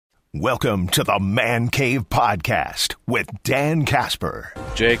Welcome to the Man Cave Podcast with Dan Casper.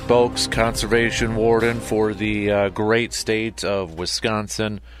 Jake Bolks, Conservation Warden for the great state of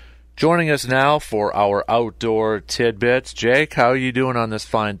Wisconsin, joining us now for our Outdoor Tidbits. Jake, how are you doing on this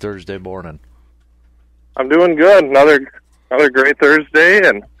fine Thursday morning? I'm doing good. Another great Thursday,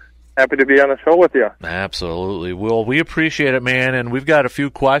 and happy to be on the show with you. Absolutely. Well, we appreciate it, man, and we've got a few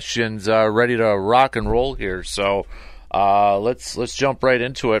questions ready to rock and roll here, so let's jump right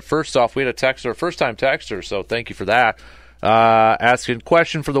into it. First off, we had a texter, first-time texter, so thank you for that. Asking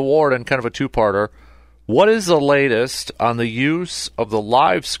question for the warden, kind of a two-parter. What is the latest on the use of the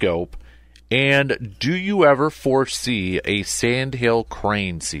live scope, and do you ever foresee a sandhill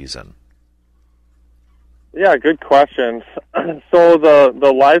crane season? Yeah, good questions. So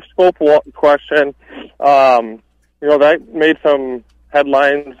the live scope question, that made some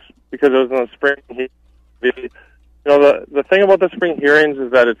headlines because it was in the spring hearing. The thing about the spring hearings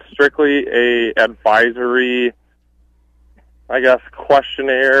is that it's strictly a advisory, I guess,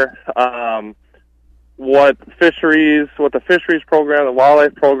 questionnaire. What the fisheries program, the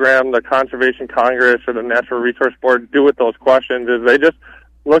wildlife program, the Conservation Congress, or the Natural Resource Board do with those questions is they just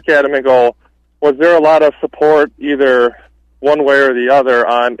look at them and go, was there a lot of support either one way or the other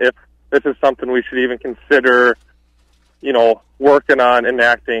on if this is something we should even consider, working on,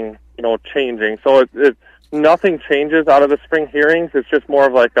 enacting, changing. So nothing changes out of the spring hearings. It's just more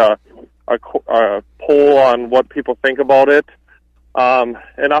of like a poll on what people think about it. And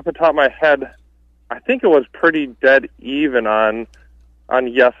off the top of my head, I think it was pretty dead even on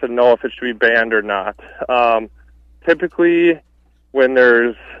yes and no if it should be banned or not. Typically, when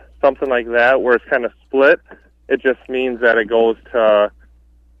there's something like that where it's kind of split, it just means that it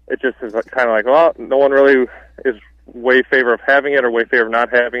just is kind of like, well, no one really is way favor of having it or way favor of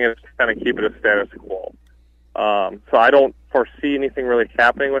not having it. Just kind of keep it a status quo. So I don't foresee anything really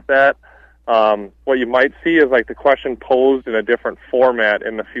happening with that. What you might see is like the question posed in a different format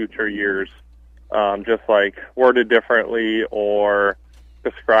in the future years, just like worded differently or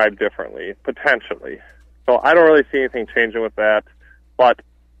described differently, potentially. So I don't really see anything changing with that, but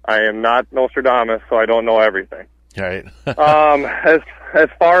I am not Nostradamus, so I don't know everything. Right. As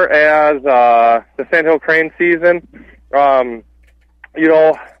far as the sandhill crane season,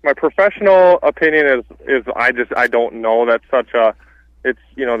 my professional opinion is I don't know. That's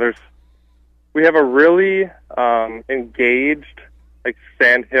we have a really engaged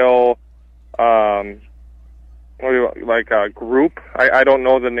sandhill group. I don't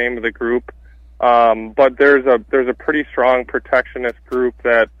know the name of the group, but there's a pretty strong protectionist group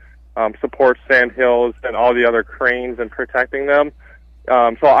that supports sandhills and all the other cranes and protecting them.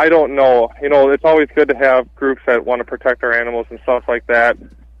 So I don't know. It's always good to have groups that want to protect our animals and stuff like that.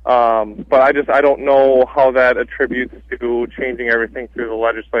 But I don't know how that attributes to changing everything through the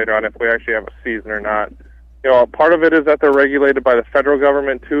legislature on if we actually have a season or not. Part of it is that they're regulated by the federal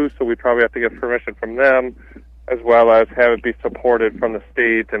government too, so we probably have to get permission from them, as well as have it be supported from the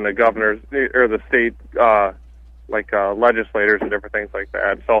state and the governors or the state legislators and different things like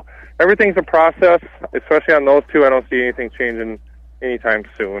that. So everything's a process, especially on those two. I don't see anything changing anytime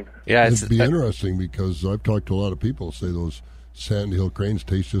soon. Yeah, it'd be interesting because I've talked to a lot of people say those sandhill cranes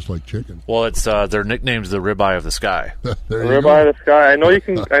taste just like chicken. Well, it's their nickname's the ribeye of the sky. Ribeye of the sky. I know you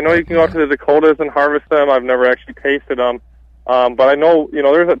can go to the Dakotas and harvest them. I've never actually tasted them, but I know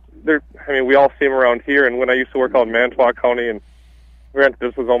we all see them around here. And when I used to work out in Manitowoc County, and granted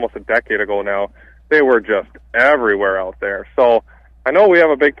this was almost a decade ago now, they were just everywhere out there. So I know we have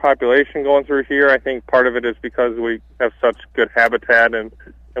a big population going through here. I think part of it is because we have such good habitat and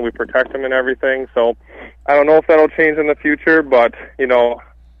we protect them and everything. So I don't know if that'll change in the future, but, you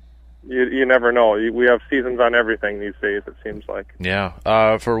never know. We have seasons on everything these days, it seems like.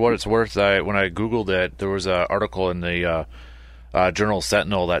 Yeah. For what it's worth, when I Googled it, there was an article in the Journal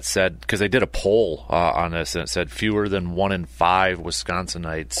Sentinel that said, because they did a poll on this, and it said fewer than 1 in 5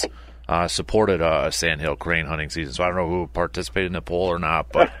 Wisconsinites supported a sandhill crane hunting season. So I don't know who participated in the poll or not,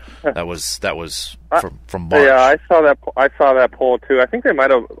 but that was from March. Yeah, I saw that poll too. I think they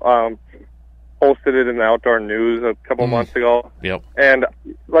might have posted it in the Outdoor News a couple months ago. Yep. And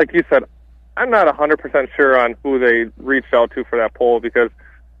like you said, I'm not 100% sure on who they reached out to for that poll because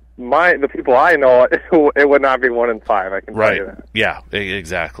the people I know, it would not be 1 in 5. I can tell you that. Yeah,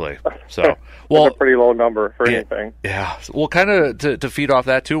 exactly. So, well, it's a pretty low number for anything. Yeah. Well, kind of to feed off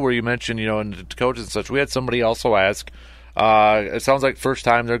that too, where you mentioned, in the Dakotas and such, we had somebody also ask. It sounds like first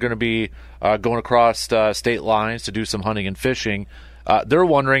time they're going to be going across state lines to do some hunting and fishing. They're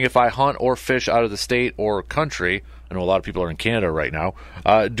wondering if I hunt or fish out of the state or country. I know a lot of people are in Canada right now.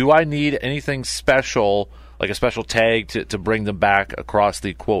 Do I need anything special like a special tag to bring them back across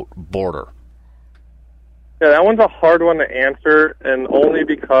the quote border? Yeah, that one's a hard one to answer, and only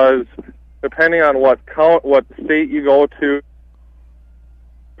because depending on what state you go to,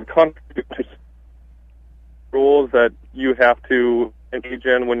 country rules that you have to engage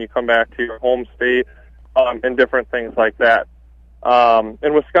in when you come back to your home state, and different things like that.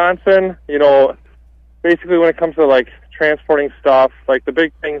 In Wisconsin, basically when it comes to like transporting stuff, like the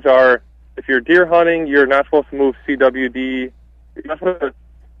big things are, if you're deer hunting, you're not supposed to move CWD. You're not supposed to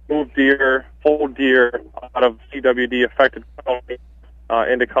move whole deer out of CWD affected counties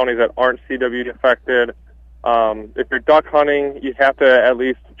into counties that aren't CWD affected. If you're duck hunting, you have to at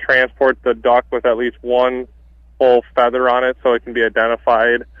least transport the duck with at least one full feather on it so it can be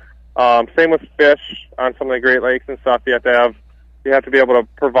identified. Same with fish on some of the Great Lakes and stuff. You have to be able to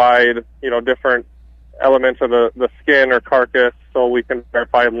provide, different elements of the skin or carcass so we can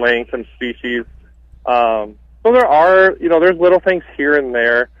verify length and species. So there are, there's little things here and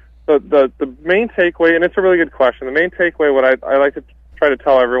there. The main takeaway, and it's a really good question, the main takeaway, what I like to try to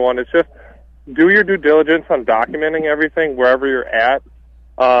tell everyone is just do your due diligence on documenting everything wherever you're at.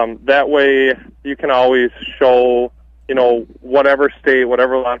 That way you can always show, whatever state,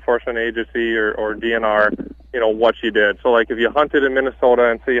 whatever law enforcement agency or DNR, what you did. So like if you hunted in Minnesota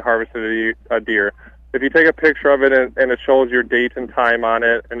and say you harvested a deer, if you take a picture of it and it shows your date and time on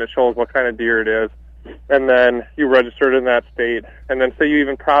it and it shows what kind of deer it is, and then you registered in that state, and then say you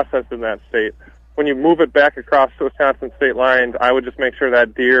even processed in that state, when you move it back across the Wisconsin state lines, I would just make sure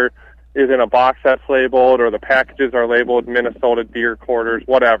that deer is in a box that's labeled or the packages are labeled Minnesota deer quarters,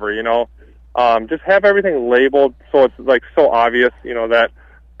 whatever, just have everything labeled so it's like so obvious, that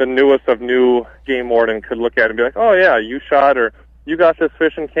the newest of new game warden could look at it and be like, oh yeah, you shot or you got this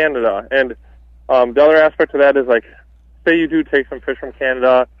fish in Canada. And the other aspect of that is like, say you do take some fish from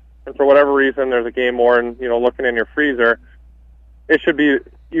Canada and for whatever reason there's a game warden, looking in your freezer, it should be,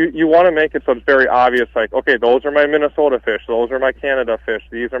 you want to make it so it's very obvious, like, okay, those are my Minnesota fish, those are my Canada fish,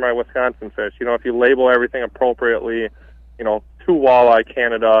 these are my Wisconsin fish. If you label everything appropriately, to walleye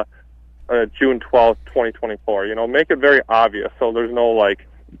Canada, June 12th, 2024, make it very obvious so there's no, like,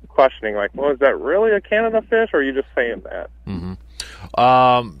 questioning, like, well, is that really a Canada fish, or are you just saying that? Mm-hmm.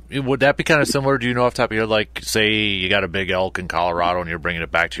 Would that be kind of similar? Do you know off the top of your head, like, say you got a big elk in Colorado and you're bringing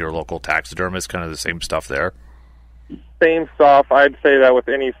it back to your local taxidermist, kind of the same stuff there? Same stuff. I'd say that with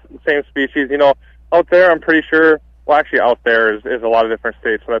any same species. Out there, I'm pretty sure, well, actually out there is a lot of different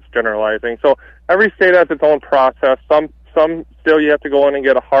states, so that's generalizing. So every state has its own process. Some still you have to go in and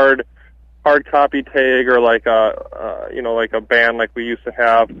get a hard copy tag or like a band like we used to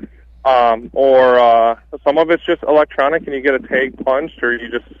have. Or some of it's just electronic and you get a tag punched or you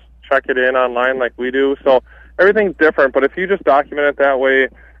just check it in online like we do. So everything's different, but if you just document it that way,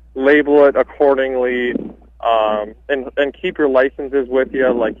 label it accordingly, and keep your licenses with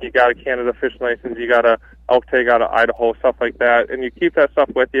you, like you got a Canada fish license, you got a elk tag out of Idaho, stuff like that, and you keep that stuff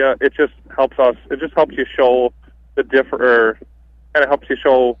with you, it just helps you show kind of helps you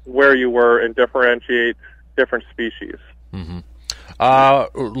show where you were and differentiate different species. Mm-hmm.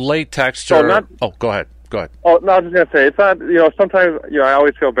 Late texture. Go ahead. Oh, no, I was just going to say, it's not, sometimes, I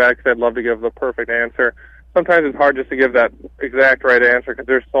always feel bad because I'd love to give the perfect answer. Sometimes it's hard just to give that exact right answer because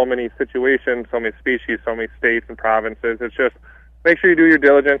there's so many situations, so many species, so many states and provinces. It's just make sure you do your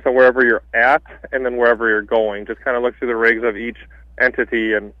diligence on wherever you're at and then wherever you're going. Just kind of look through the rigs of each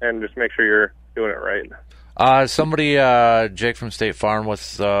entity and just make sure you're doing it right. Somebody, Jake from State Farm,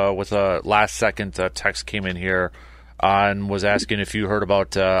 with a last second text came in here and was asking if you heard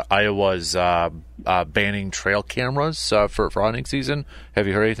about Iowa's banning trail cameras for hunting season. Have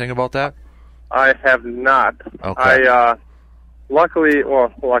you heard anything about that? I have not. Okay. Luckily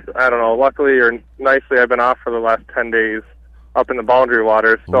or nicely, I've been off for the last 10 days up in the Boundary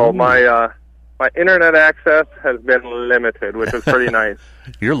Waters, so Ooh. my internet access has been limited, which is pretty nice.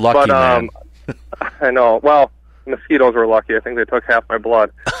 You're lucky, man. I know. Well, mosquitoes were lucky. I think they took half my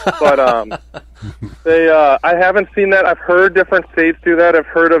blood. But I haven't seen that. I've heard different states do that. I've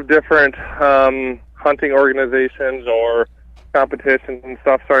heard of different hunting organizations or competitions and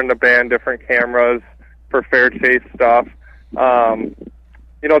stuff starting to ban different cameras for fair chase stuff. They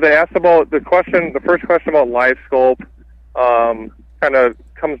asked about the first question about live scope kind of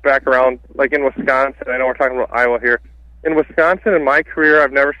comes back around, like in Wisconsin. I know we're talking about Iowa here. In Wisconsin, in my career,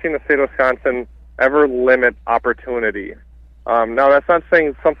 I've never seen the state of Wisconsin ever limit opportunity. Now, that's not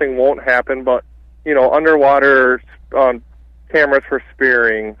saying something won't happen, but, underwater cameras for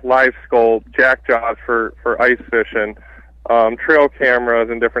spearing, live scope, jack jaws for ice fishing, trail cameras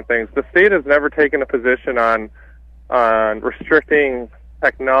and different things. The state has never taken a position on restricting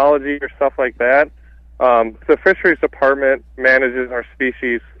technology or stuff like that. the fisheries department manages our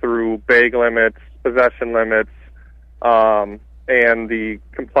species through bag limits, possession limits, and the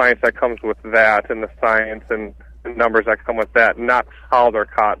compliance that comes with that, and the science and the numbers that come with that. Not how they're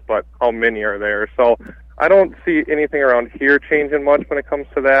caught, but how many are there. So I don't see anything around here changing much when it comes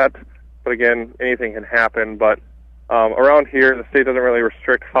to that. But again, anything can happen. But around here, the state doesn't really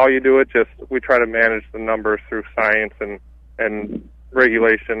restrict how you do it. Just we try to manage the numbers through science and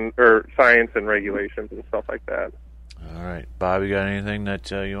regulation, or science and regulations and stuff like that. All right, Bob, you got anything that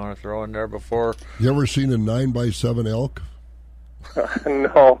you want to throw in there before? You ever seen a 9x7 elk?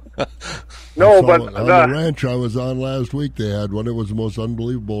 No, but on the ranch I was on last week, they had one. It was the most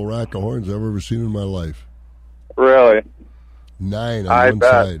unbelievable rack of horns I've ever seen in my life. Really? 9 on one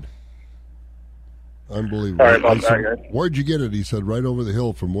bet. side. Unbelievable. Sorry about I said, that, guys. Where'd you get it? He said, right over the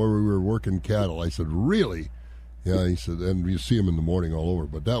hill from where we were working cattle. I said, really? Yeah, he said, and you see them in the morning all over.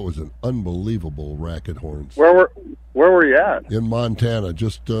 But that was an unbelievable rack of horns. Where were you at? In Montana,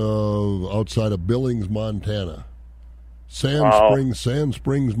 just outside of Billings, Montana. Sand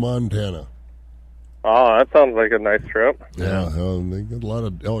Springs, Montana. Oh, that sounds like a nice trip. Yeah, they got a lot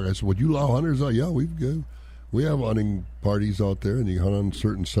of elk. I said, would you allow hunters out? Yeah, we have hunting parties out there, and you hunt on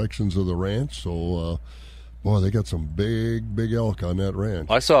certain sections of the ranch. So, boy, they got some big elk on that ranch.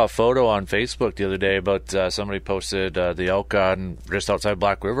 I saw a photo on Facebook the other day about somebody posted the elk on just outside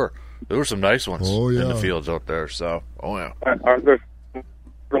Black River. There were some nice ones in the fields out there. So, Are there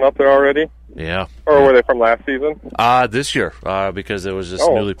been up there already? Yeah. Or were they from last season? This year, because it was just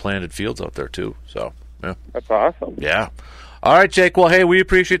newly planted fields out there too. So, yeah. That's awesome. Yeah. All right, Jake. Well, hey, we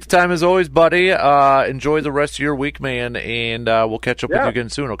appreciate the time as always, buddy. Enjoy the rest of your week, man, and we'll catch up with you again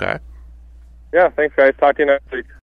soon, okay? Yeah, thanks, guys. Talk to you next week.